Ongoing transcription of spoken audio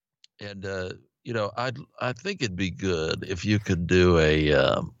And I think it'd be good if you could do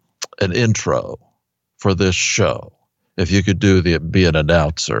an intro for this show. If you could be an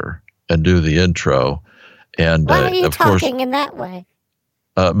announcer and do the intro, and why are you of course, talking in that way?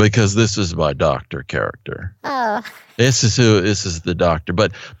 because this is my doctor character. Oh, This is the doctor.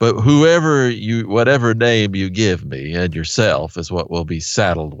 But whatever name you give me and yourself is what we'll be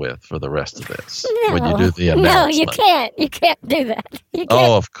saddled with for the rest of this. no, When you do the no, announcement. you can't. You can't do that. You can't.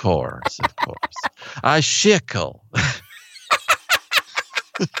 Oh, of course. I shickle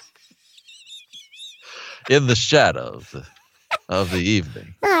in the shadows of the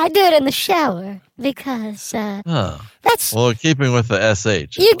evening. I do it in the shower because that's Well, keeping with the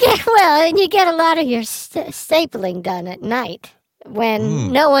SH. you get a lot of your stapling done at night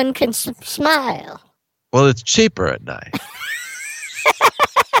when no one can smile. Well, it's cheaper at night.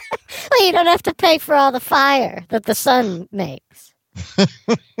 Well, you don't have to pay for all the fire that the sun makes.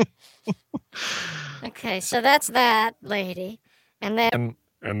 Okay, so that's that lady, and then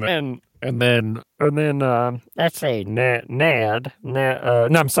let's say Ned. No,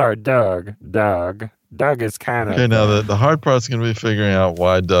 I'm sorry, Doug. Doug is kind of. Okay, now the hard part's going to be figuring out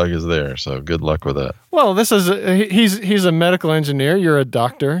why Doug is there. So good luck with that. Well, this is he's a medical engineer. You're a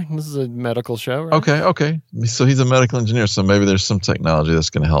doctor. This is a medical show, right? Okay. So he's a medical engineer. So maybe there's some technology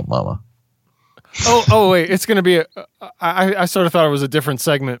that's going to help Mama. Oh, wait. It's going to be I sort of thought it was a different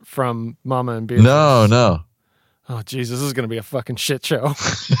segment from Mama and Beatrice. No. Oh, Jesus, this is going to be a fucking shit show.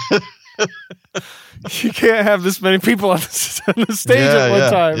 You can't have this many people on the stage at one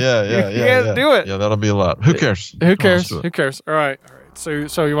time. You can't do it. Yeah, that'll be a lot. Who cares? Who cares? Who cares? All right.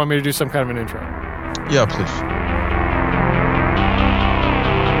 So you want me to do some kind of an intro? Yeah, please.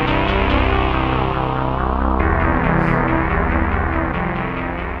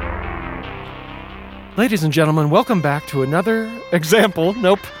 Ladies and gentlemen, welcome back to another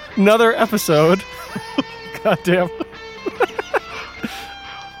another episode. Goddamn.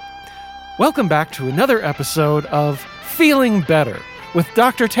 Welcome back to another episode of Feeling Better with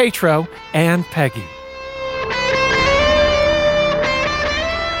Dr. Tatro and Peggy.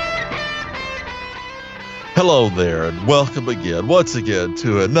 Hello there, and welcome once again,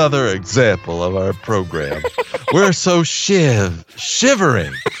 to another example of our program. We're so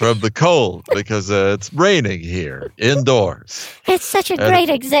shivering from the cold because it's raining here indoors. it's such a great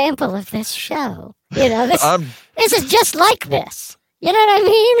example of this show. You know, this is just like this. You know what I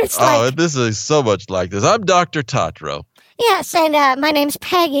mean? It's like, this is so much like this. I'm Dr. Tatro. yes, and my name's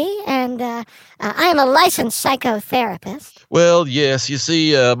Peggy, and I am a licensed psychotherapist. Well, yes, you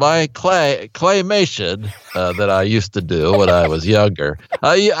see, my claymation that I used to do when I was younger,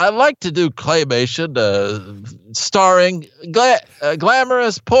 I like to do claymation starring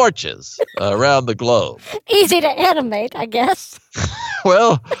glamorous porches around the globe. Easy to animate, I guess.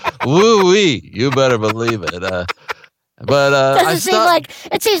 Well, woo-wee, you better believe it. But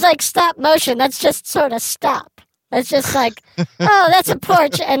it seems like stop motion. That's just sort of stop. That's just like, oh, that's a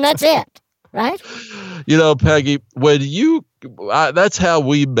porch, and that's it, right? You know, Peggy, that's how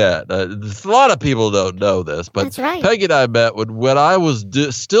we met. A lot of people don't know this, but That's right. Peggy and I met when I was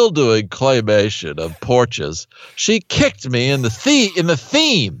still doing claymation of porches. She kicked me in the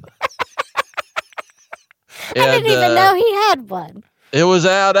theme. I didn't even know he had one. It was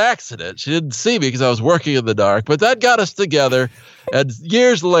an accident. She didn't see me because I was working in the dark, but that got us together. And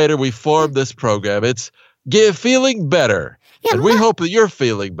years later, we formed this program. It's Feeling Better. Yeah, and we hope that you're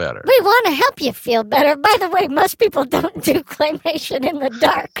feeling better. We want to help you feel better. By the way, most people don't do claymation in the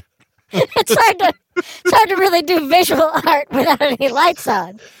dark. It's hard to really do visual art without any lights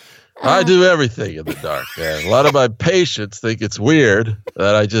on. I do everything in the dark, man. A lot of my patients think it's weird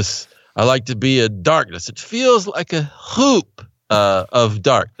that I like to be in darkness. It feels like a hoop of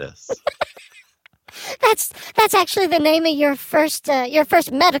darkness. That's actually the name of your first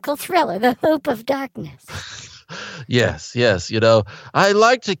medical thriller, The Hoop of Darkness. Yes. You know, I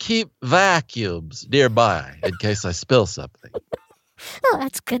like to keep vacuums nearby in case I spill something. Oh,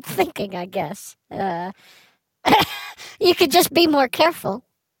 that's good thinking, I guess. You could just be more careful.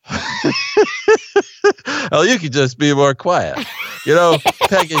 Oh, you could just be more quiet. You know,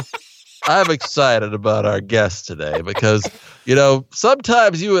 Peggy, I'm excited about our guest today because, you know,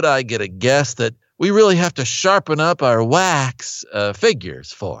 sometimes you and I get a guest that we really have to sharpen up our wax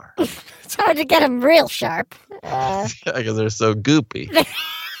figures for. It's hard to get them real sharp. Because they're so goopy.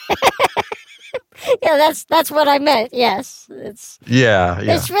 Yeah, that's what I meant. Yes, Yeah.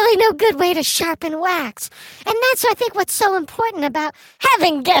 there's really no good way to sharpen wax, and that's I think what's so important about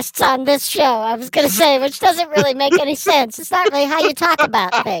having guests on this show. I was going to say, which doesn't really make any sense. It's not really how you talk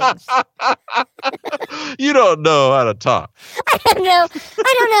about things. You don't know how to talk. I don't know,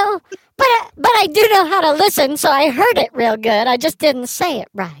 but I do know how to listen. So I heard it real good. I just didn't say it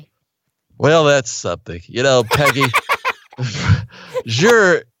right. Well, that's something. Peggy,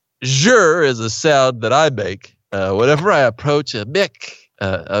 zhur is a sound that I make whenever I approach a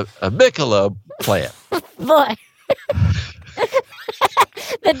Michelob plant. Boy.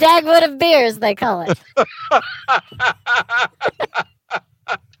 The Dagwood of beers, they call it.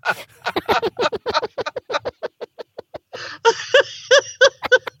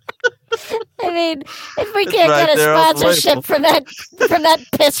 I mean, if we can't Right get a there on the sponsorship from that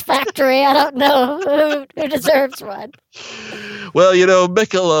piss factory, I don't know who deserves one. Well,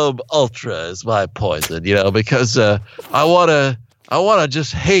 Michelob Ultra is my poison, because I wanna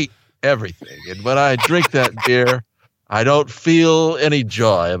just hate everything, and when I drink that beer, I don't feel any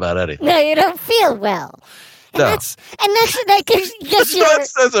joy about anything. No, you don't feel well. And No. that gives you. That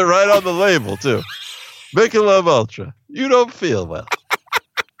says it right on the label too. Michelob Ultra. You don't feel well.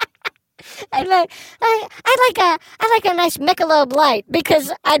 I like a nice Michelob Light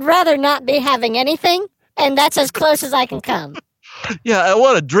because I'd rather not be having anything, and that's as close as I can come. Yeah, I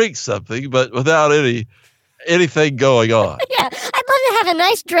want to drink something, but without anything going on. Yeah, I'd love to have a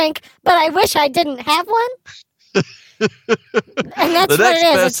nice drink, but I wish I didn't have one. And that's what it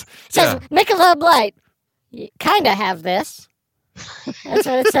is. It says Michelob Light. You kind of have this. That's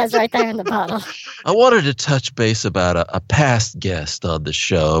what it says right there in the bottle. I wanted to touch base about a past guest on the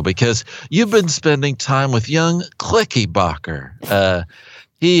show because you've been spending time with young Klickybacher.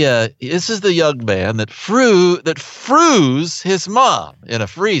 This is the young man that froze his mom in a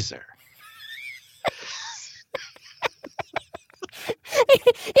freezer.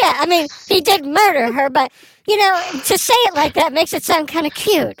 Yeah, I mean, he did murder her, but, to say it like that makes it sound kind of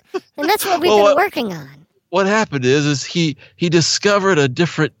cute. And that's what we've been working on. What happened is he discovered a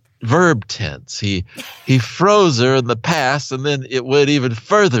different verb tense. He froze her in the past, and then it went even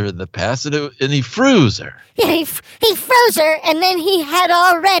further in the past, and he froze her. Yeah, he froze her, and then he had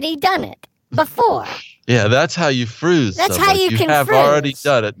already done it before. Yeah, that's how you freeze. That's someone. how you can have freeze. already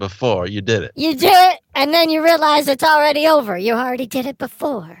done it before. You did it. You do it, and then you realize it's already over. You already did it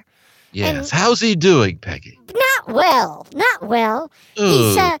before. Yes. How's he doing, Peggy? Not well. Not well.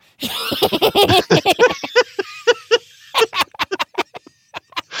 Ooh. He's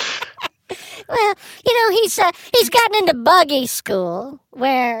Well, he's gotten into buggy school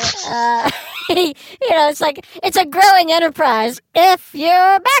where it's a growing enterprise if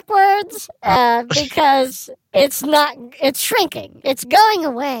you're backwards because it's shrinking. It's going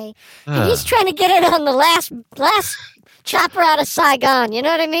away. And he's trying to get it on the last chopper out of Saigon. You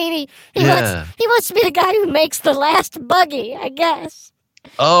know what I mean? He wants to be the guy who makes the last buggy, I guess.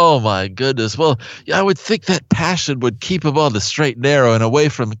 Oh my goodness. Well, I would think that passion would keep him on the straight and narrow and away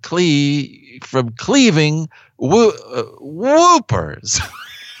from cleaving whoopers.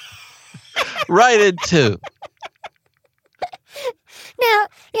 Right into. Now,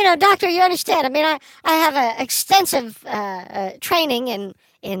 doctor, you understand. I mean, I have an extensive training in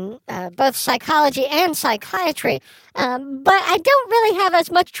both psychology and psychiatry, but I don't really have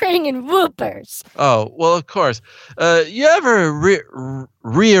as much training in whoopers. Oh, well, of course. You ever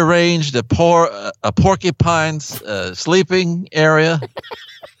rearranged a porcupine's sleeping area?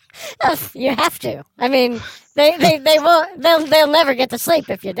 You have to. I mean, they won't. They'll never get to sleep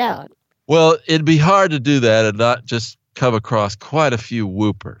if you don't. Well, it'd be hard to do that and not just come across quite a few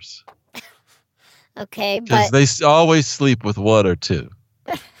whoopers. Okay, because they always sleep with one or two.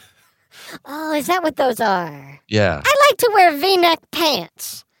 Oh, is that what those are? Yeah. I like to wear V-neck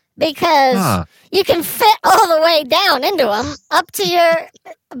pants because you can fit all the way down into them up to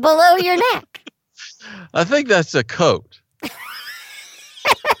below your neck. I think that's a coat.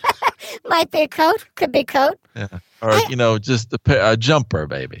 Might be a coat. Could be coat. Yeah. Or, just a jumper,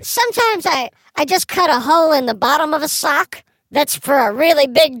 maybe. Sometimes I just cut a hole in the bottom of a sock that's for a really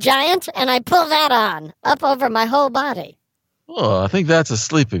big giant, and I pull that on up over my whole body. Oh, I think that's a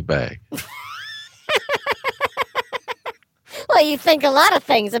sleeping bag. Well, you think a lot of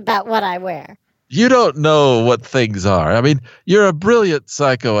things about what I wear. You don't know what things are. I mean, you're a brilliant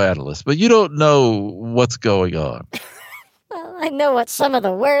psychoanalyst, but you don't know what's going on. Well, I know what some of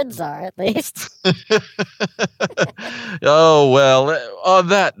the words are, at least. Oh, well, on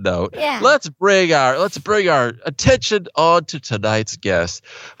that note, yeah. let's bring our attention on to tonight's guest.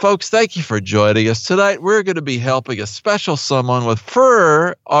 Folks, thank you for joining us. Tonight, we're going to be helping a special someone with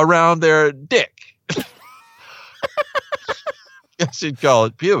fur around their dick. Guess you'd call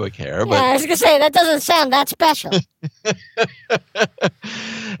it pubic hair, but Yeah, I was gonna say that doesn't sound that special.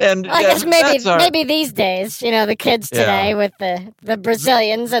 and I guess maybe these days, the kids today with the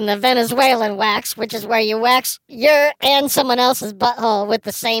Brazilians and the Venezuelan wax, which is where you wax your and someone else's butthole with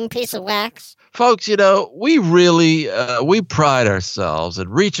the same piece of wax. Folks, we really we pride ourselves in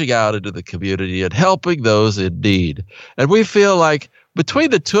reaching out into the community and helping those in need. And we feel like between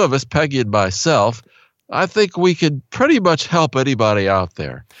the two of us, Peggy and myself, I think we could pretty much help anybody out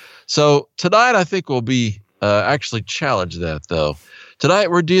there. So tonight, I think we'll be actually challenge that, though. Tonight,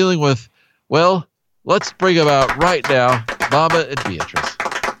 we're dealing with, well, let's bring them out right now, Mama and Beatrice.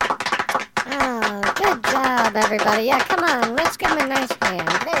 Oh, good job, everybody. Yeah, come on. Let's give them a nice hand.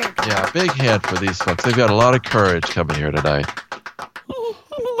 There you go. Yeah, big hand for these folks. They've got a lot of courage coming here tonight. Oh,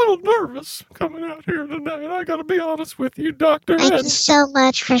 I'm a little nervous coming out here tonight. I got to be honest with you, Doctor. Thank you so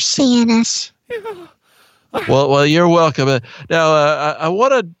much for seeing us. Yeah. Well, you're welcome. Now, I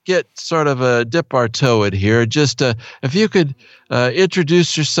want to get sort of dip our toe in here. Just if you could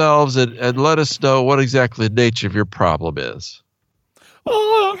introduce yourselves and let us know what exactly the nature of your problem is.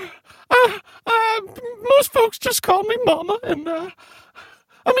 Well, most folks just call me Mama, and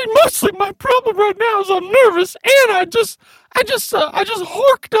mostly my problem right now is I'm nervous, and I just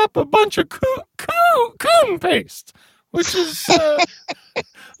horked up a bunch of coon paste, which is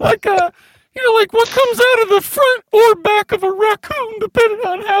like what comes out of the front or back of a raccoon, depending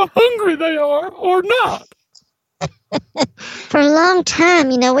on how hungry they are or not. For a long time,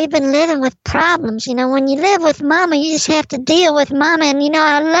 we've been living with problems. When you live with Mama, you just have to deal with Mama. And,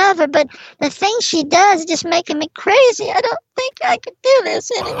 I love her, but the things she does is just making me crazy. I don't think I could do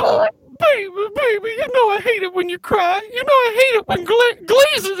this anymore. Baby, I hate it when you cry. I hate it when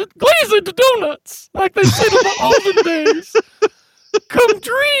glazed donuts, like they said in the olden days, come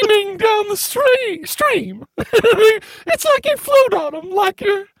dreaming down the stream. It's like you float on them, like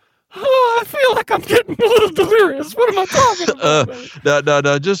you're... Oh, I feel like I'm getting a little delirious. What am I talking about?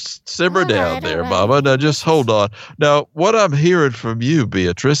 No, just simmer down there, Mama. Now, just hold on. Now, what I'm hearing from you,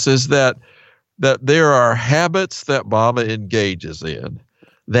 Beatrice, is that there are habits that Mama engages in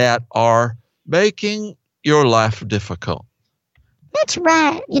that are making your life difficult. That's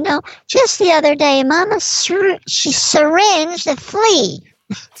right. Just the other day, Mama, she syringed a flea.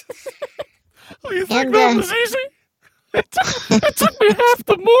 Oh, you think that was easy? It took me half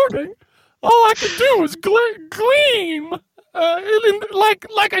the morning. All I could do was gleam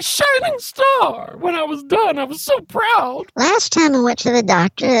like a shining star. When I was done, I was so proud. Last time I went to the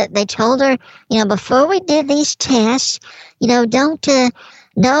doctor, they told her, before we did these tests, don't,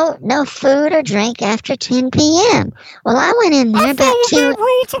 no food or drink after 10 p.m. Well, I went in there about I followed that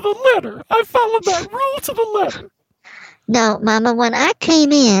rule to the letter. I followed that rule to the letter. No, Mama, when I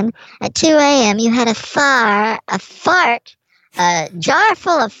came in at 2 a.m., you had a jar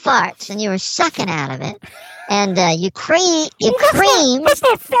full of farts, and you were sucking out of it. And you creamed. That's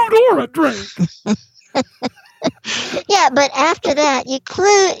not food or a drink. Yeah, but after that, you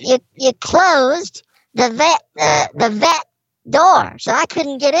closed the vet door, so I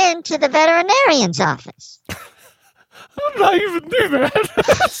couldn't get into the veterinarian's office. How did I even do that?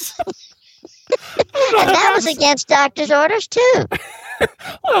 And that was against doctor's orders, too.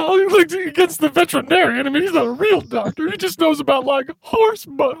 Well, he looked against the veterinarian. I mean, he's not a real doctor. He just knows about, horse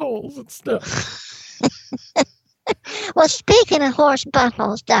buttholes and stuff. Well, speaking of horse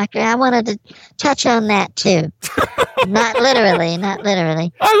buttholes, Doctor, I wanted to touch on that, too. Not literally.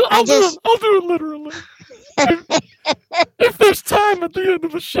 I'll do it literally. If there's time at the end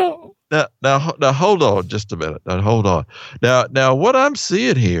of the show. Now, hold on just a minute. Now, hold on. Now, what I'm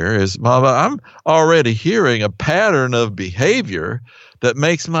seeing here is, Mama, I'm already hearing a pattern of behavior that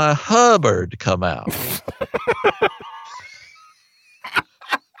makes my Hubbard come out.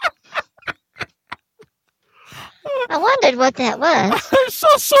 I wondered what that was. I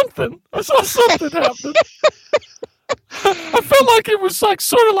saw something happen. I felt like it was sort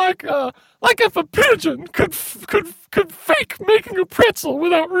of like if a pigeon could fake making a pretzel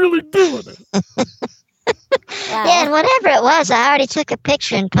without really doing it. Yeah, and whatever it was, I already took a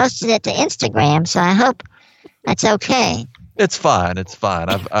picture and posted it to Instagram, so I hope that's okay. It's fine.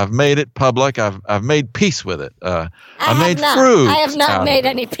 I've made it public. I've made peace with it. I have not made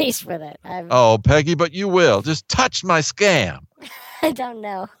any peace with it. Oh, Peggy, but you will. Just touch my scam. I don't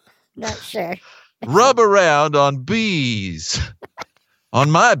know. Not sure. Rub around on bees. On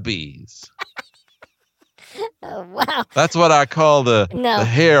my bees. Oh, wow. That's what I call the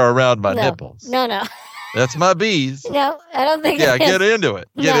hair around my nipples. No. That's my bees. No, I don't think Yeah, it is. get into it.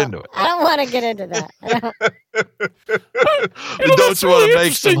 Get No, into it. I don't want to get into that. Don't that's you want really to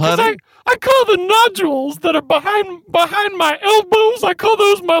make some interesting, 'cause honey? I call the nodules that are behind my elbows, I call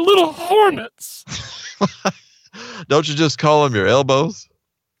those my little hornets. Don't you just call them your elbows?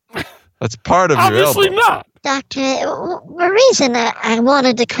 That's part of your Obviously elbows. not. Doctor, the reason I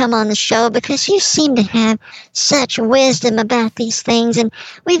wanted to come on the show because you seem to have such wisdom about these things, and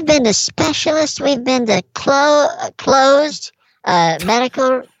we've been to specialists, we've been to closed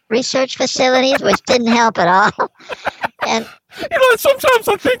medical research facilities, which didn't help at all. And Sometimes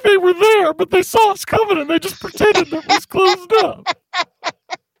I think they were there, but they saw us coming and they just pretended that it was closed up.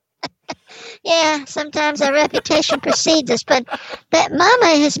 yeah, sometimes our reputation precedes us, but that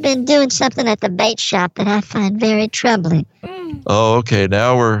Mama has been doing something at the bait shop that I find very troubling. Oh, okay.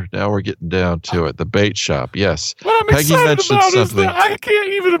 Now we're getting down to it. The bait shop. Yes. What I'm Peggy excited mentioned about is something. that I can't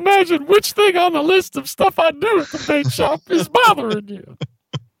even imagine which thing on the list of stuff I do at the bait shop is bothering you.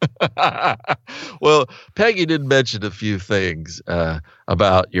 Well, Peggy did mention a few things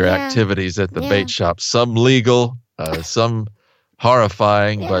about your Yeah. activities at the Yeah. bait shop. Some legal, some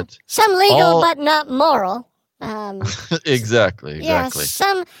horrifying, Yeah. but Some legal, all- but not moral. exactly. Yeah,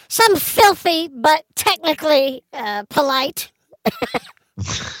 some filthy, but technically polite.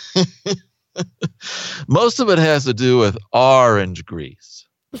 Most of it has to do with orange grease.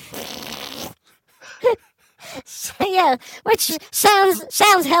 So, yeah, which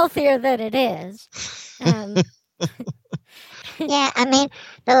sounds healthier than it is. Yeah, I mean,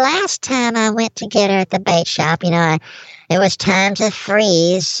 the last time I went to get her at the bait shop, it was time to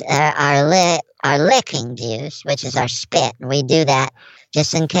freeze our licking juice, which is our spit, and we do that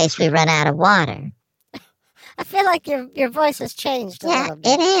just in case we run out of water. I feel like your voice has changed a Yeah, little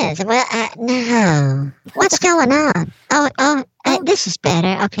bit. it is. Well, no. What's going on? This is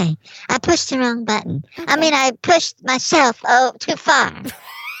better. Okay. I pushed the wrong button. I mean, I pushed myself, too far.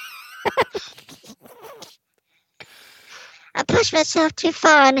 I pushed myself too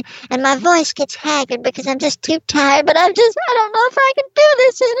far, and my voice gets haggard because I'm just too tired, but I don't know if I can do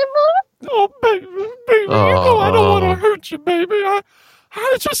this anymore. Oh, baby, you know I don't want to hurt you, baby. I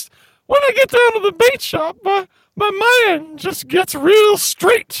just, when I get down to the bait shop, my mind just gets real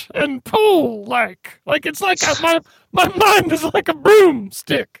straight and pole-like. Like it's like my mind is like a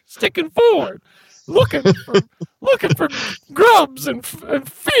broomstick sticking forward, looking for grubs and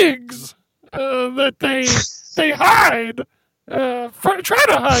figs that they hide, try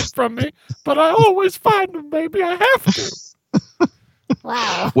to hide from me, but I always find them, baby. I have to.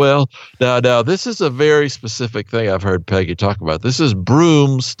 Wow. Well, now this is a very specific thing I've heard Peggy talk about. This is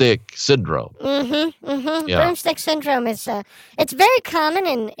broomstick syndrome. Mm-hmm. Yeah. Broomstick syndrome is it's very common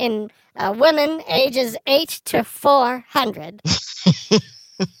in women ages 8 to 400.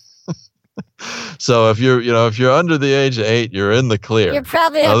 So if you're under the age of 8, you're in the clear. You're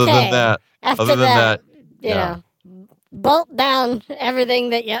probably okay. Other than that, you know, bolt down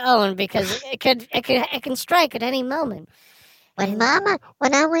everything that you own because it can strike at any moment. When I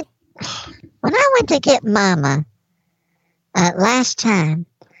went to get Mama last time,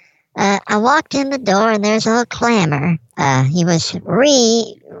 I walked in the door and there's old Clamor. He was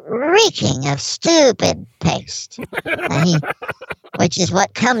reeking of stupid paste, which is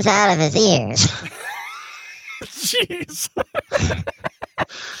what comes out of his ears. Jeez.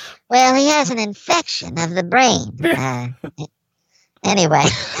 Well, he has an infection of the brain. Anyway,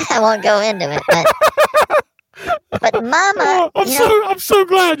 I won't go into it, but Mama, I'm so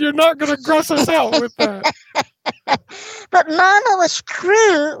glad you're not going to gross us out with that. But Mama was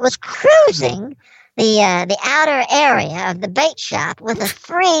cruising the outer area of the bait shop with a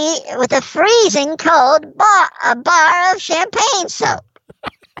freezing cold bar of champagne soap.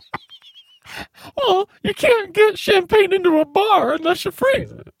 Well, you can't get champagne into a bar unless you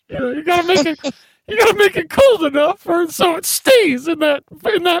freeze it. You gotta make it. You gotta make it cold enough so it stays in that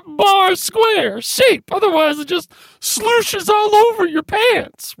bar square shape. Otherwise, it just slooshes all over your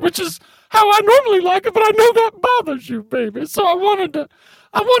pants, which is how I normally like it. But I know that bothers you, baby. So I wanted to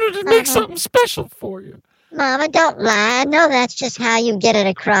make something special for you. Mama, don't lie. I know that's just how you get it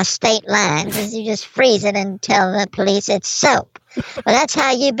across state lines, is you just freeze it and tell the police it's soap. But that's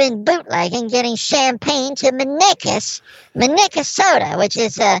how you've been bootlegging, getting champagne to Minnesota, which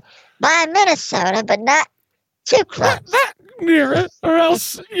is by Minnesota, but not too close. Not near it, or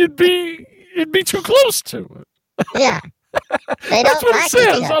else it'd be too close to it. Yeah. They That's don't what like it each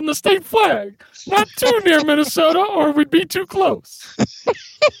says other. on the state flag. Not too near Minnesota, or we'd be too close.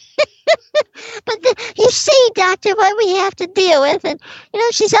 But you see, Doctor, what we have to deal with, and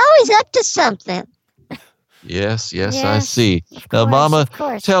she's always up to something. Yes, I Yes, see. Of Now, course, Mama, of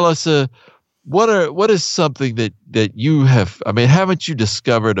course. tell us, what is something that you have? I mean, haven't you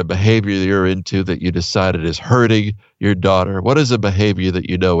discovered a behavior that you're into that you decided is hurting your daughter? What is a behavior that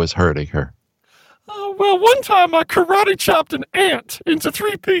you know is hurting her? Well, one time I karate chopped an ant into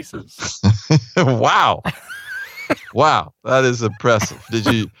 3 pieces. Wow, wow, that is impressive. Did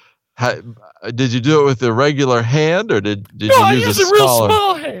you do it with a regular hand, or did No, you I use used a a real smaller?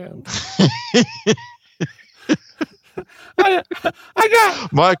 small hand. I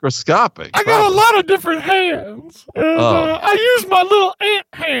got Microscopic. a probably. lot of different hands. And, Oh. I used my little ant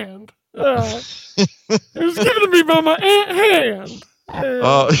hand. It was given to me by my aunt hand. And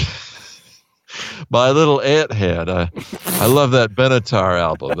Oh, my little ant hand. I love that Benatar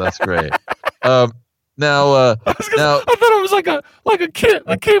album. That's great. Now, I thought it was like a kit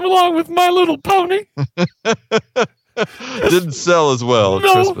that came along with My Little Pony. didn't sell as well at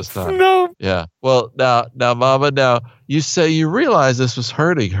Christmas time. No. Yeah. Well, now, Mama. Now you say you realize this was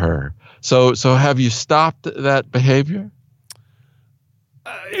hurting her. So have you stopped that behavior?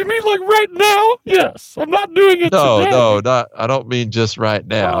 You mean like right now? Yes. I'm not doing it No, today. no, not. I don't mean just right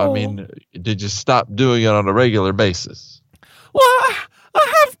now. Oh. I mean, did you stop doing it on a regular basis? Well,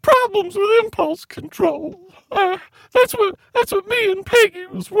 I have problems with impulse control. That's what me and Peggy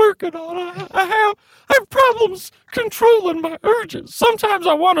was working on. I have problems controlling my urges. Sometimes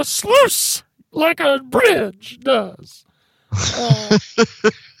I want to sluice like a bridge does.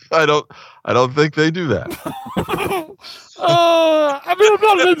 I don't think they do that. I mean, I'm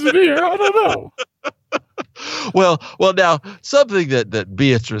not an engineer. I don't know. Well. Now something that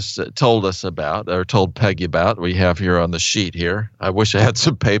Beatrice told us about, or told Peggy about, we have here on the sheet here. I wish I had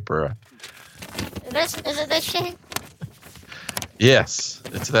some paper. Is it this sheet? Yes,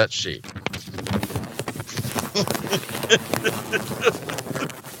 it's that sheet.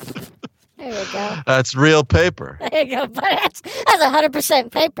 There you go. That's real paper. There you go. But that's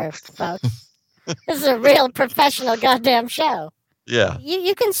 100% paper, folks. This is a real professional goddamn show. Yeah.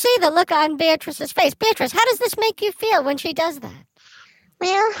 You can see the look on Beatrice's face. Beatrice, how does this make you feel when she does that?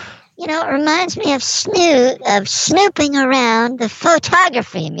 Well, it reminds me of snooping around the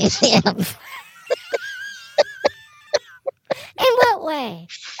photography museum. In what way?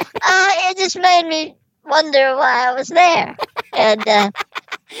 It just made me wonder why I was there. And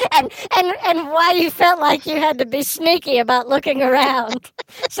And why you felt like you had to be sneaky about looking around.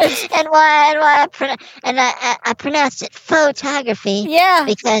 Since, why I pronounced it photography yeah.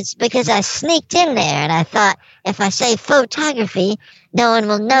 because I sneaked in there and I thought if I say photography, no one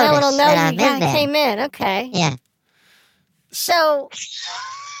will notice No one will know that you I'm in there. came in. Okay. Yeah. So,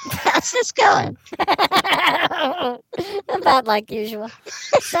 How's this going? about like usual.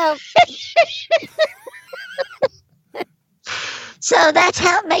 So, So that's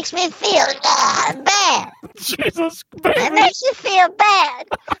how it makes me feel bad. Jesus, It baby. makes you feel bad,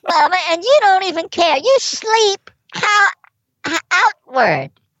 Mama, and you don't even care. You sleep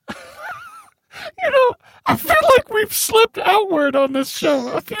outward. I feel like we've slipped outward on this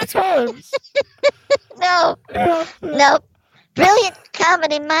show a few times. No, Yeah. nope. Brilliant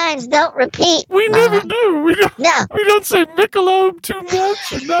comedy minds don't repeat. We Mama. never do. No. We don't say Michelob too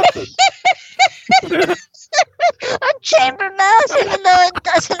much or nothing. Or chamber mouse, even though it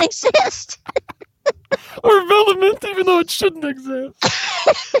doesn't exist. Or Velament, even though it shouldn't exist.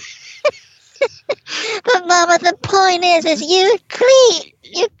 But Mama, the point is you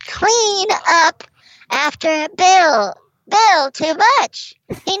clean up after Bill. Bill, too much.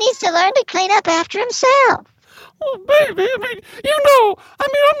 He needs to learn to clean up after himself. Oh, baby,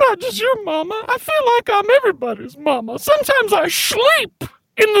 I'm not just your mama. I feel like I'm everybody's mama. Sometimes I sleep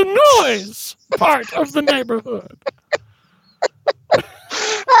in the noise part of the neighborhood.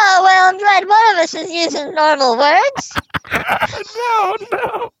 Oh, well, I'm glad one of us is using normal words.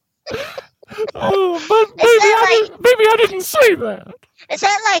 No. Oh, but maybe I didn't say that. Is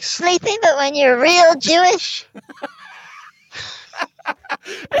that like sleeping, but when you're real Jewish?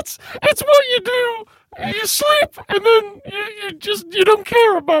 It's what you do. You sleep, and then you don't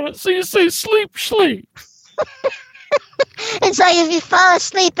care about it. So you say sleep. It's like if you fall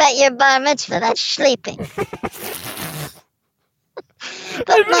asleep at your bar mitzvah, that's sleeping. But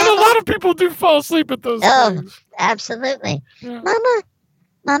And a lot of people do fall asleep at those Oh. things. Absolutely. Yeah.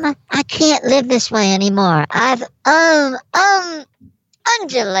 Mama, I can't live this way anymore. I've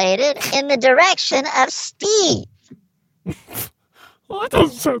undulated in the direction of Steve. Well, that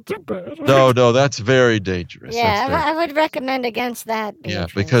doesn't sound too bad. No, that's very dangerous. yeah, That's very- I would recommend against that. yeah,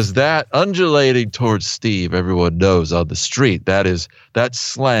 Beatrice. because that undulating towards Steve, everyone knows on the street, that's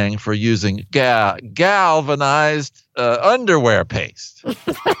slang for using galvanized underwear paste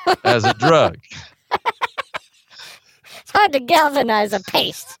as a drug. It's hard to galvanize a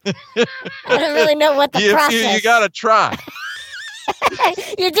paste. I don't really know what the process. You got to try.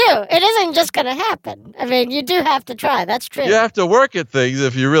 You do. It isn't just going to happen. I mean, you do have to try. That's true. You have to work at things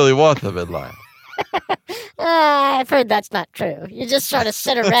if you really want them in life. I've heard that's not true. You just sort of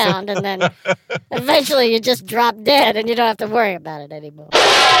sit around and then eventually you just drop dead and you don't have to worry about it anymore.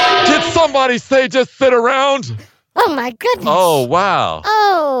 Did somebody say just sit around? Oh, my goodness. Oh, wow.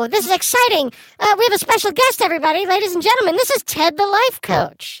 Oh, this is exciting. We have a special guest, everybody. Ladies and gentlemen, this is Ted the Life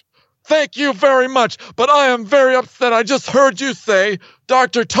Coach. Thank you very much, but I am very upset. I just heard you say,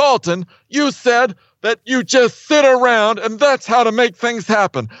 Dr. Talton, you said that you just sit around and that's how to make things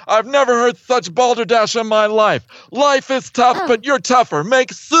happen. I've never heard such balderdash in my life. Life is tough, but you're tougher.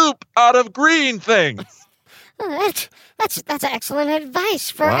 Make soup out of green things. Oh, that's excellent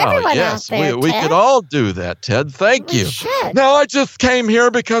advice for everyone out there, we Ted. could all do that, Ted. Thank you. Should. Now, I just came here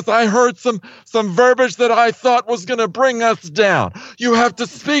because I heard some verbiage that I thought was going to bring us down. You have to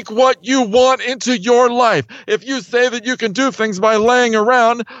speak what you want into your life. If you say that you can do things by laying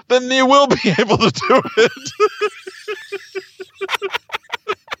around, then you will be able to do it.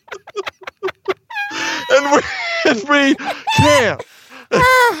 and we can't.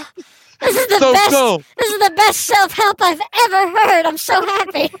 This is the best self-help I've ever heard. I'm so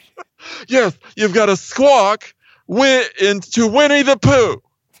happy. Yes, you've got to squawk into Winnie the Pooh.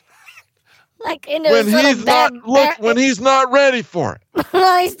 Like into when he's not ready for it.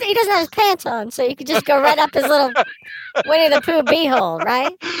 Well, he doesn't have his pants on, so you could just go right up his little Winnie the Pooh beehole,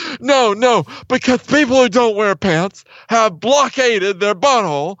 right? No, because people who don't wear pants have blockaded their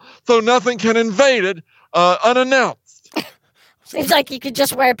butthole so nothing can invade it unannounced. Seems like you could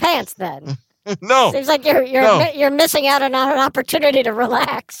just wear pants then. No. Seems like you're missing out on an opportunity to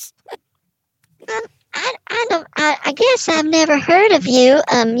relax. I guess I've never heard of you.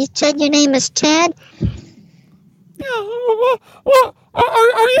 You said your name is Ted. Yeah. Well, are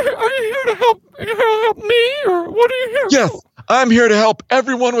you here to help me, or what are you here Yes, for? I'm here to help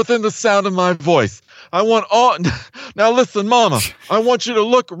everyone within the sound of my voice. I want all. Now listen, Mama. I want you to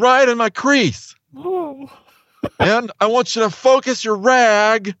look right in my crease. Oh. And I want you to focus your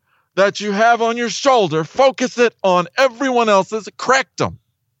rag that you have on your shoulder. Focus it on everyone else's rectum.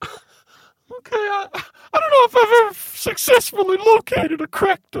 Okay, I don't know if I've ever successfully located a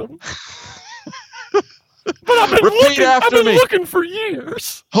rectum. But I've been looking for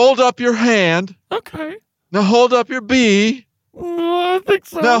years. Hold up your hand. Okay. Now hold up your B. No, I think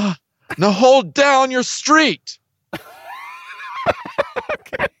so. Now hold down your street.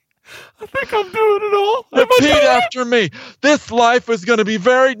 Okay. I think I'm doing it all. Repeat after me. This life is going to be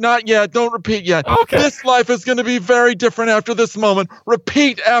not yet. Don't repeat yet. Okay. This life is going to be very different after this moment.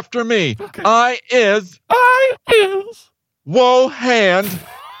 Repeat after me. Okay. I is. Whoa hand.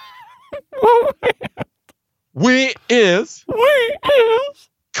 Whoa hand. We is.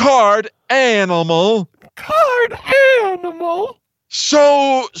 Card animal.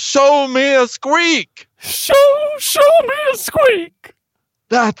 Show me a squeak. Show me a squeak.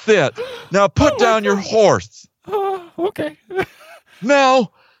 That's it. Now put down your horse. Okay. Now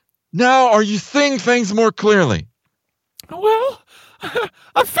are you seeing things more clearly? Well,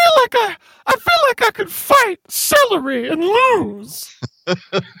 I feel like I could fight celery and lose.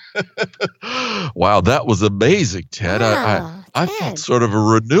 Wow, that was amazing, Ted. Wow, I felt sort of a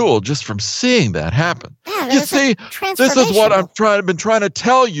renewal just from seeing that happen. Yeah, you see, this is what I've been trying to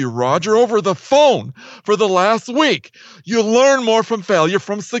tell you, Roger, over the phone for the last week. You learn more from failure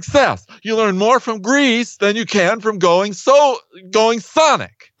from success. You learn more from Grease than you can from going Sonic.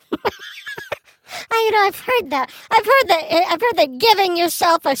 I've heard that. I've heard that giving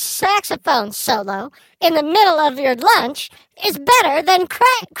yourself a saxophone solo in the middle of your lunch is better than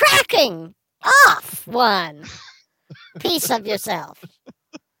cracking off one piece of yourself.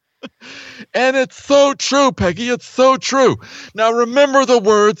 And it's so true, Peggy. It's so true. Now remember the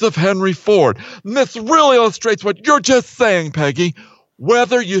words of Henry Ford. And this really illustrates what you're just saying, Peggy.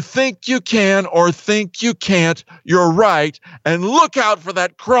 Whether you think you can or think you can't, you're right. And look out for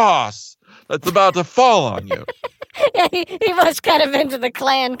that cross that's about to fall on you. Yeah, he was kind of into the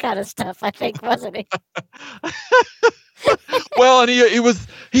Klan kind of stuff, I think, wasn't he? Well, and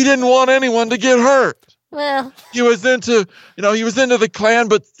he didn't want anyone to get hurt. Well, he was into the Klan,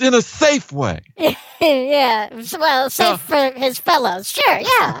 but in a safe way. Yeah, well, safe for his fellows. Sure,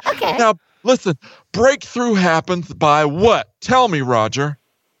 yeah, okay. Now, listen, breakthrough happens by what? Tell me, Roger.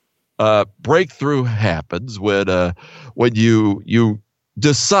 Breakthrough happens when you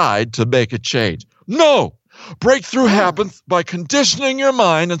decide to make a change. No! Breakthrough happens by conditioning your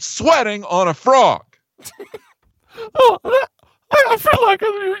mind and sweating on a frog. I feel like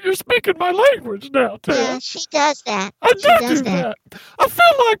you're speaking my language now, Ted. Yeah, she does that. I She do does that. I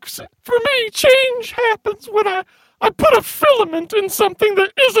feel like, for me, change happens when I put a filament in something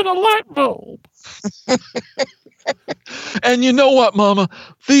that isn't a light bulb. And you know what, Mama?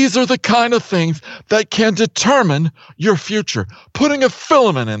 These are the kind of things that can determine your future. Putting a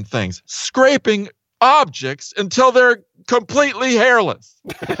filament in things, scraping objects until they're completely hairless.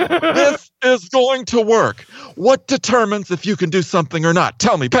 This is going to work. What determines if you can do something or not?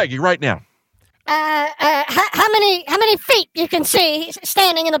 Tell me, Peggy, right now. How many feet you can see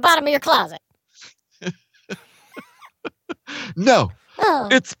standing in the bottom of your closet? No, Oh,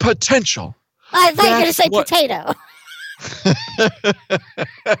 it's potential. I thought you were going to that's say what- potato.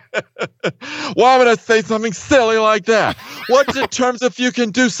 Why would I say something silly like that? What determines if you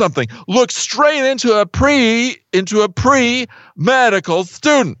can do something? Look straight into a pre-medical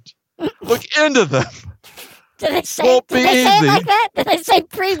student. Look into them. Did they say, Won't did be they say it easy. like that? Did they say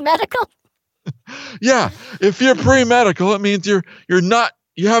pre-medical? Yeah, if you're pre-medical, it means you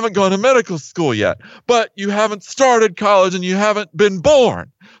haven't gone to medical school yet, but you haven't started college and you haven't been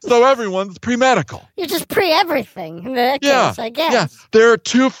born. So everyone's pre-medical. You're just pre-everything in that Yeah, case, I guess. Yeah, there are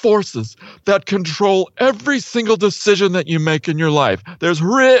two forces that control every single decision that you make in your life. There's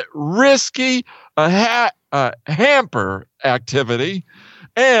risky hamper activity,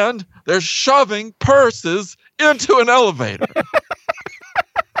 and there's shoving purses into an elevator.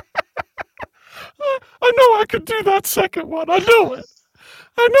 I know I could do that second one. I know it.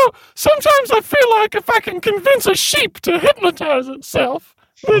 I know. Sometimes I feel like if I can convince a sheep to hypnotize itself,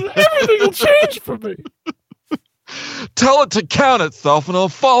 then everything will change for me. Tell it to count itself and it'll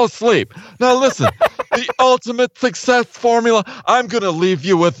fall asleep. Now listen, the ultimate success formula, I'm going to leave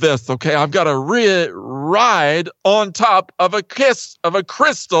you with this, okay? I've got a ride on top of a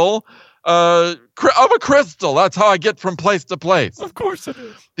crystal. That's how I get from place to place. Of course it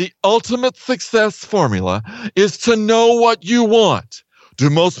is. The ultimate success formula is to know what you want. Do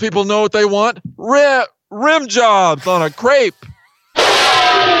most people know what they want? Rim jobs on a crepe.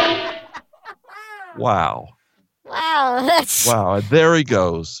 Wow. Wow, that's... Wow. And there he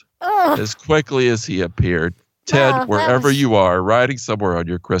goes Oh, as quickly as he appeared. Ted, Wow, that wherever was- you are, riding somewhere on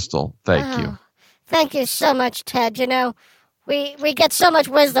your crystal, thank you. oh. Thank you so much, Ted. You know, we get so much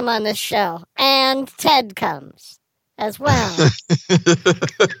wisdom on this show. And Ted comes as well.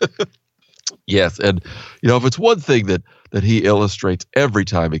 Yes. And, if it's one thing that he illustrates every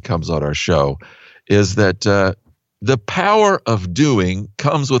time he comes on our show is that the power of doing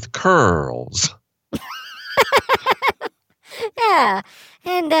comes with curls. Yeah.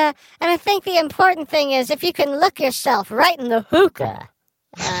 And I think the important thing is if you can look yourself right in the hookah,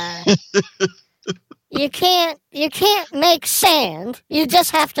 you can't make sand. You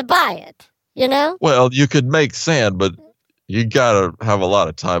just have to buy it, you know? Well, you could make sand, but you got to have a lot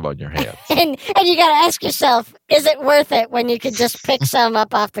of time on your hands. And you got to ask yourself, is it worth it when you could just pick some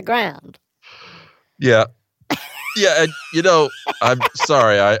up off the ground? Yeah. Yeah. And, I'm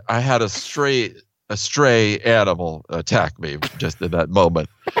sorry. I had a stray animal attack me just in that moment.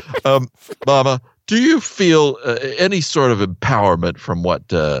 Mama, do you feel any sort of empowerment from what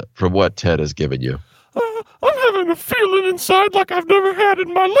Ted has given you? I'm having a feeling inside like I've never had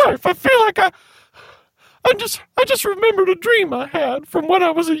in my life. I feel like I just remembered a dream I had from when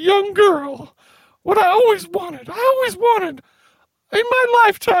I was a young girl. What I always wanted. In my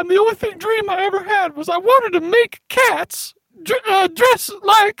lifetime, the only dream I ever had was I wanted to make cats dress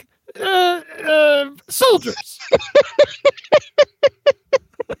like soldiers.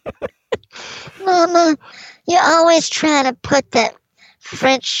 Mama, you always try to put that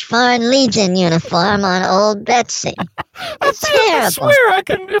French Foreign Legion uniform on old Betsy. It's I terrible. swear I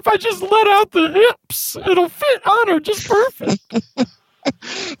can, if I just let out the hips, it'll fit on her just perfect.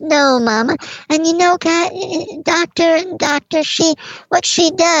 No, Mama. And Doctor, what she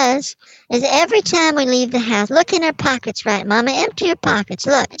does is every time we leave the house, look in her pockets, right, Mama? Empty your pockets.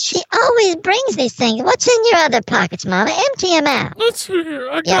 Look, she always brings these things. What's in your other pockets, Mama? Empty them out. Let's see here.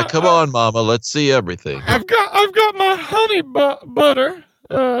 Come on, Mama. Let's see everything. I've got my honey butter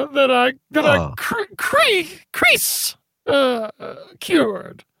that I crease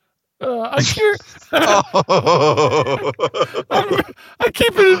cured. I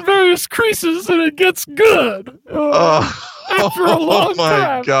keep it in various creases and it gets good after a long my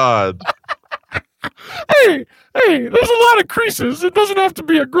time. God. Hey, there's a lot of creases. It doesn't have to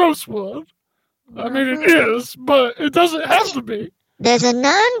be a gross one. I mean, it is, but it doesn't have to be. There's a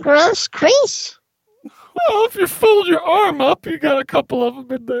non-gross crease. Well, if you fold your arm up, you got a couple of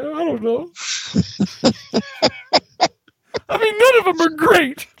them in there. I don't know. I mean, none of them are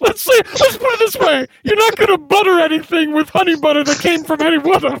great. Let's put it this way. You're not going to butter anything with honey butter that came from any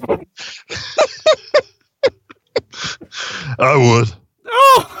one of them. I would.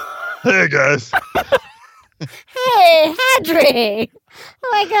 Oh! Hey, guys. Hey, Hadri. Oh,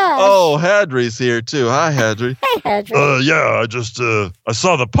 my gosh. Oh, Hadri's here, too. Hi, Hadri. Hey, Hadri. Yeah, I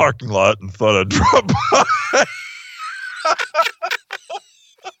saw the parking lot and thought I'd drop by.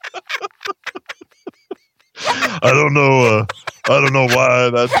 I don't know why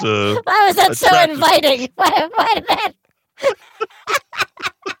that. Why was that so attracted- inviting? Why did that?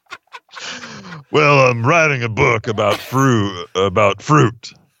 Well, I'm writing a book about fruit.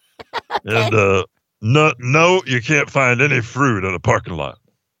 And no, you can't find any fruit in a parking lot.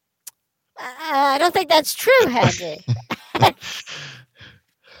 I don't think that's true, Hadri.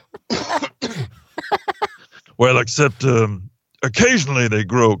 Well, except occasionally they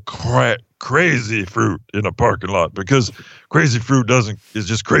grow crazy fruit in a parking lot because crazy fruit is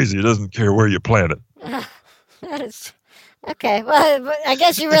just crazy. It doesn't care where you plant it. That is okay. Well, I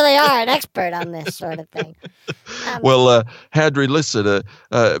guess you really are an expert on this sort of thing. Well, Hadri, listen,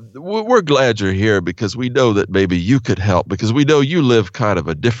 we're glad you're here because we know that maybe you could help because we know you live kind of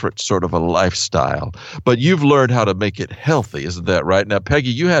a different sort of a lifestyle, but you've learned how to make it healthy. Isn't that right? Now,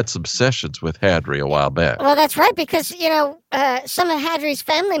 Peggy, you had some sessions with Hadri a while back. Well, that's right, because, some of Hadri's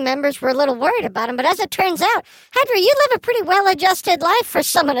family members were a little worried about him. But as it turns out, Hadri, you live a pretty well-adjusted life for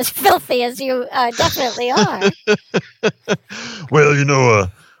someone as filthy as you definitely are. Well,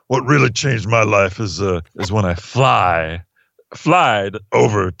 what really changed my life is when I flied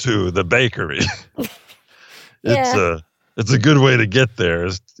over to the bakery. It's a good way to get there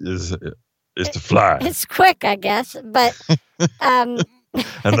is to fly. It's quick, I guess, but and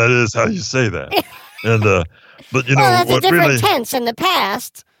that is how you say that. And but that's what a different really tense in the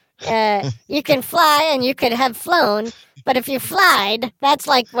past. You can fly and you could have flown, but if you flied, that's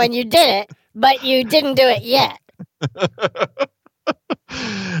like when you did it, but you didn't do it yet.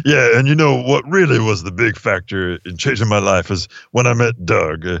 Yeah, and what really was the big factor in changing my life is when I met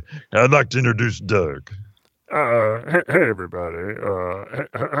Doug. I'd like to introduce Doug. Hey everybody.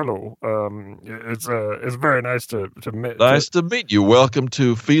 Hello. It's very nice to meet. Nice to meet you. Welcome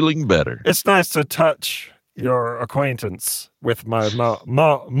to Feeling Better. It's nice to touch your acquaintance with my mouth,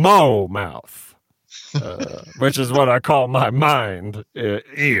 which is what I call my mind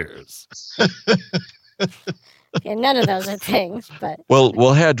ears. Yeah, none of those are things, but Well,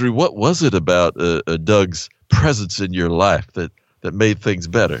 Hadri, what was it about Doug's presence in your life that made things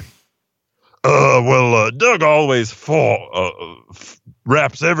better? Doug always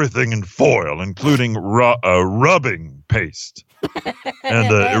wraps everything in foil, including rubbing paste,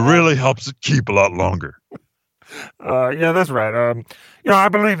 and it really helps it keep a lot longer. Yeah, that's right. I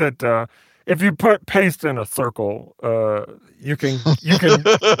believe that if you put paste in a circle, you can be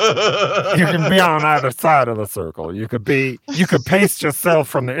on either side of the circle. You could paste yourself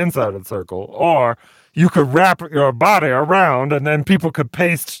from the inside of the circle, or you could wrap your body around, and then people could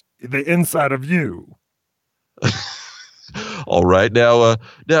paste the inside of you. All right, now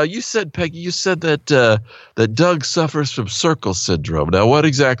you said, Peggy, that Doug suffers from circle syndrome. Now, what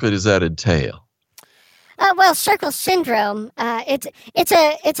exactly does that entail? Well, circle syndrome, I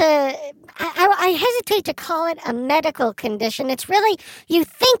hesitate to call it a medical condition. It's really, you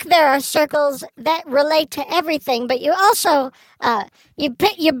think there are circles that relate to everything, but you also, you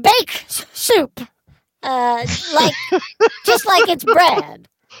bake soup, just like it's bread.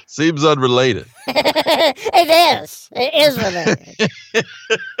 Seems unrelated. It is related.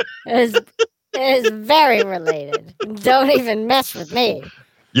 It is very related. Don't even mess with me.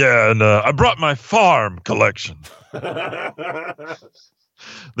 Yeah, and I brought my farm collection.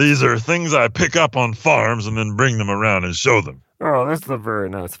 These are things I pick up on farms and then bring them around and show them. Oh, this is a very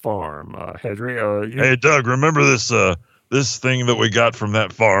nice farm, Hadri. Hey, Doug, remember this thing that we got from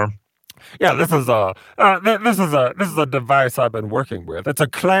that farm? Yeah, this is a device I've been working with. It's a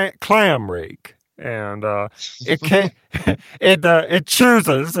clam rake, and it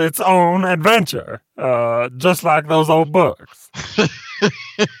chooses its own adventure, just like those old books.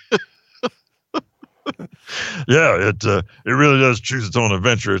 Yeah, it really does choose its own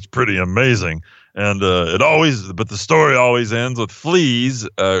adventure. It's pretty amazing, and but the story always ends with fleas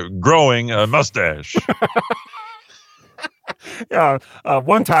growing a mustache. Yeah,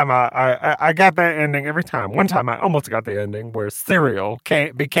 one time I got that ending every time. One time I almost got the ending where cereal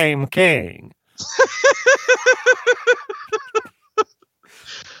became king.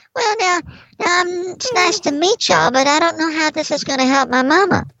 Well, now, it's nice to meet y'all, but I don't know how this is going to help my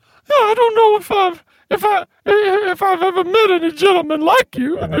mama. Yeah, I don't know if I've ever met any gentlemen like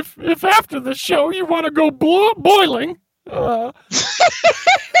you, and if after the show you want to go boiling,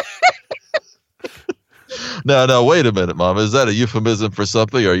 No, wait a minute, Mama. Is that a euphemism for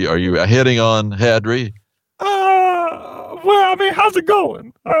something? Are you hitting on Hadri? Well, I mean, how's it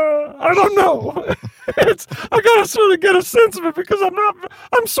going? I don't know. I gotta sort of get a sense of it because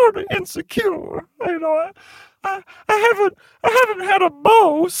I'm sort of insecure. You know, I haven't had a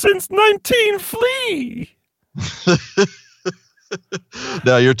beau since 19 Flea.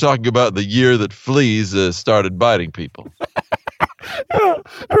 Now you're talking about the year that fleas started biting people. Yeah,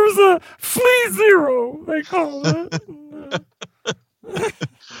 it was a Flea Zero, they call it.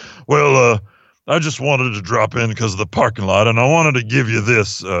 Well, I just wanted to drop in because of the parking lot, and I wanted to give you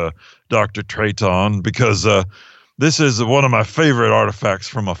this, Dr. Trayton, because this is one of my favorite artifacts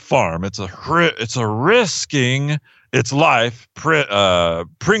from a farm. It's a risking its life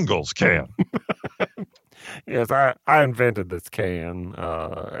Pringles can. Yes, I invented this can,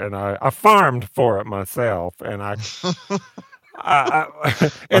 and I farmed for it myself, and I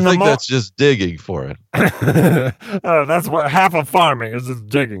think that's just digging for it. That's what half of farming is, just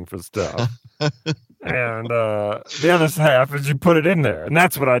digging for stuff. And the other half is you put it in there. And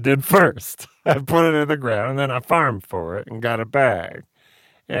that's what I did first. I put it in the ground and then I farmed for it and got it back.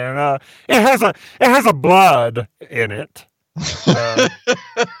 And it has a blood in it.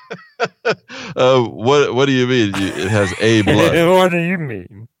 What do you mean? It has a blood. What do you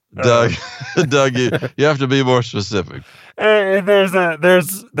mean? Doug, you have to be more specific. There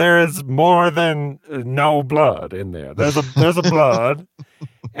is more than no blood in there. There's a blood,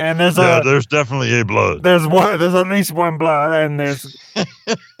 and there's definitely a blood. There's at least one blood, and there's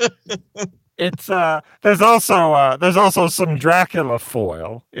also some Dracula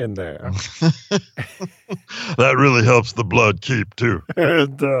foil in there. That really helps the blood keep too.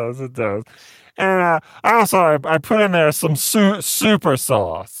 It does. And I put in there some super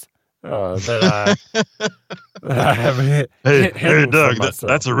sauce that I have Hey, Doug,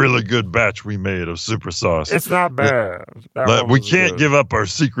 that's a really good batch we made of super sauce. It's not bad. We can't give up our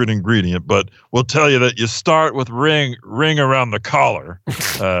secret ingredient, but we'll tell you that you start with ring around the collar,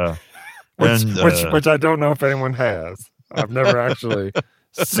 which I don't know if anyone has. I've never actually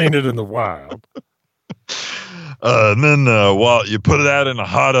seen it in the wild. And then while you put that in a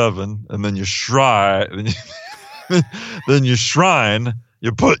hot oven, and then you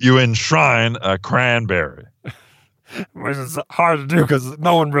enshrine a cranberry. Which is hard to do because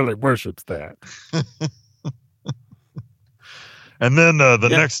no one really worships that. And then the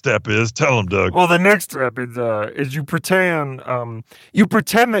next step is, tell them, Doug. Well, the next step is you pretend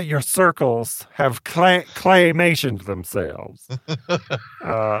that your circles have claymationed themselves.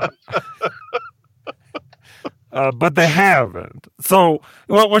 But they haven't. So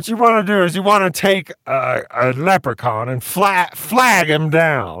what you want to do is you want to take a leprechaun and flag him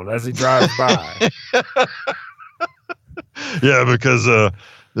down as he drives by. Yeah, because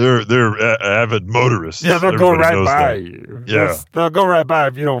they're avid motorists. Yeah, they'll go right by you. Yeah, they'll go right by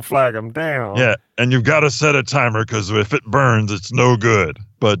if you don't flag them down. Yeah, and you've got to set a timer because if it burns, it's no good.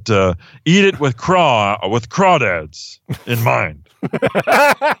 But eat it with crawdads in mind.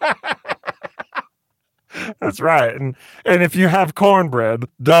 That's right. And if you have cornbread,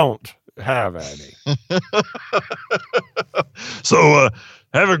 don't have any. So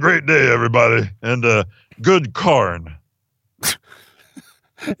have a great day, everybody, and good corn.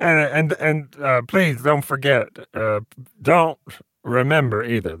 and please don't forget. Don't remember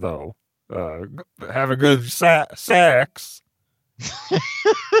either, though. Have a good sex.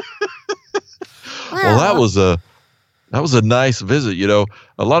 Well, that was a nice visit. You know,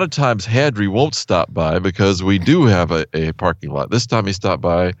 a lot of times Hadri won't stop by because we do have a parking lot. This time he stopped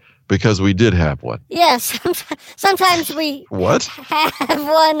by because we did have one. Yes, sometimes we What? have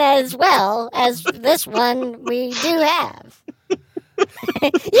one as well as this one we do have. You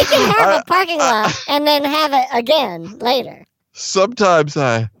can have a parking lot and then have it again later. Sometimes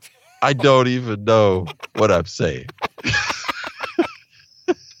I don't even know what I'm saying.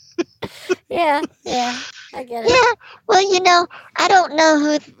 Yeah, I get it. Yeah, well, you know, I don't know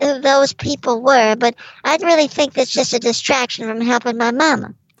who those people were, but I really think that's just a distraction from helping my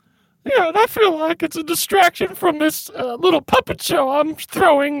mama. Yeah, and I feel like it's a distraction from this little puppet show I'm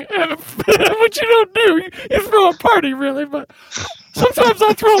throwing, which you don't do. You throw a party, really, but sometimes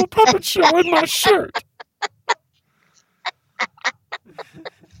I throw a puppet show in my shirt.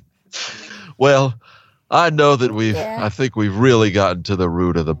 Well, I know that I think we've really gotten to the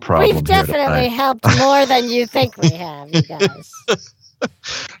root of the problem. We've definitely helped more than you think we have, you guys.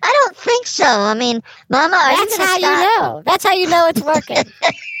 I don't think so. I mean, Mama, are That's you going to how stop? you know. That's how you know it's working.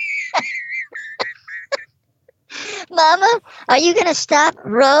 Mama, are you going to stop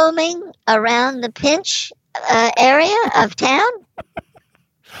roaming around the pinch area of town?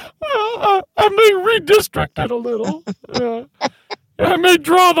 Well, I may redistrict it a little. I may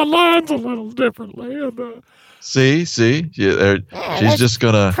draw the lines a little differently. And, See, Yeah, she's that's just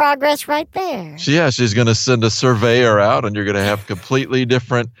gonna. progress right there. She's gonna send a surveyor out, and you're gonna have completely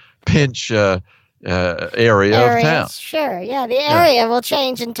different pinch area of town. Sure, yeah, the area will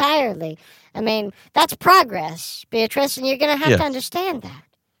change entirely. I mean, that's progress, Beatrice, and you're going to have to understand that.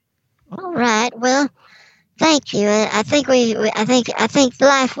 All right. Well, thank you. I think I think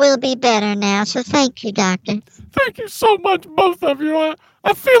life will be better now. So thank you, Doctor. thank you so much, both of you.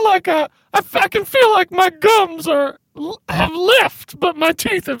 I feel like I can feel like my gums have left, but my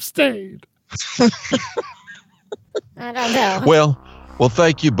teeth have stayed. I don't know. Well,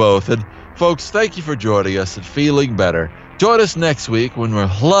 thank you both, and folks, thank you for joining us and feeling better. Join us next week when we'll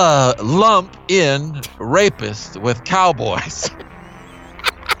lump in rapists with cowboys.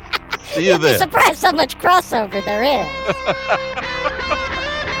 See you You'd be then. surprised how much crossover there is.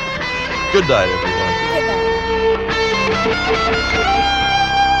 Good night, everyone. Good night.